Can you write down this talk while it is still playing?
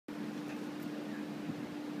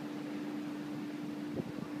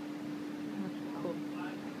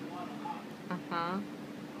Yeah.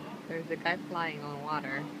 There's a guy flying on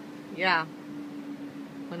water. Yeah.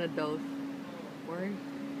 One of those. Where?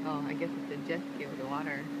 Oh, I guess it's a jet ski over the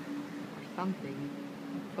water. Or something.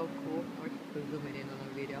 It's so cool. We're supposed to zoom it in on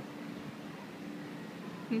a video.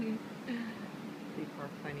 People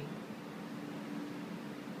are funny.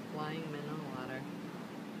 Flying men on water.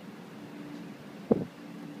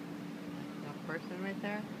 That person right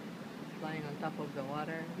there is flying on top of the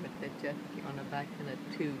water with the jet ski on the back and a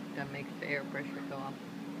tube that makes the air pressure go up.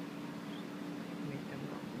 Make them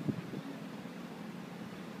go.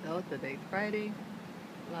 So today's Friday,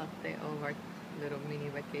 last day of our little mini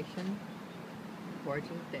vacation.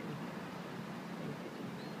 Gorgeous day. Thank you,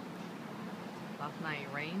 Jesus. Last night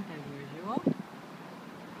it rained as usual,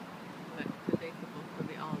 but today's supposed to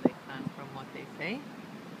be all daytime from what they say.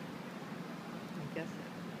 I guess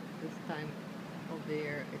this time of the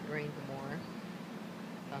year it rains more.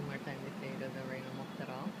 Summertime they say it doesn't rain almost at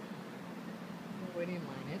all. But we didn't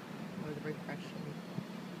mind it. It was refreshing.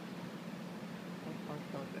 So far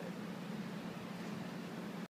so good.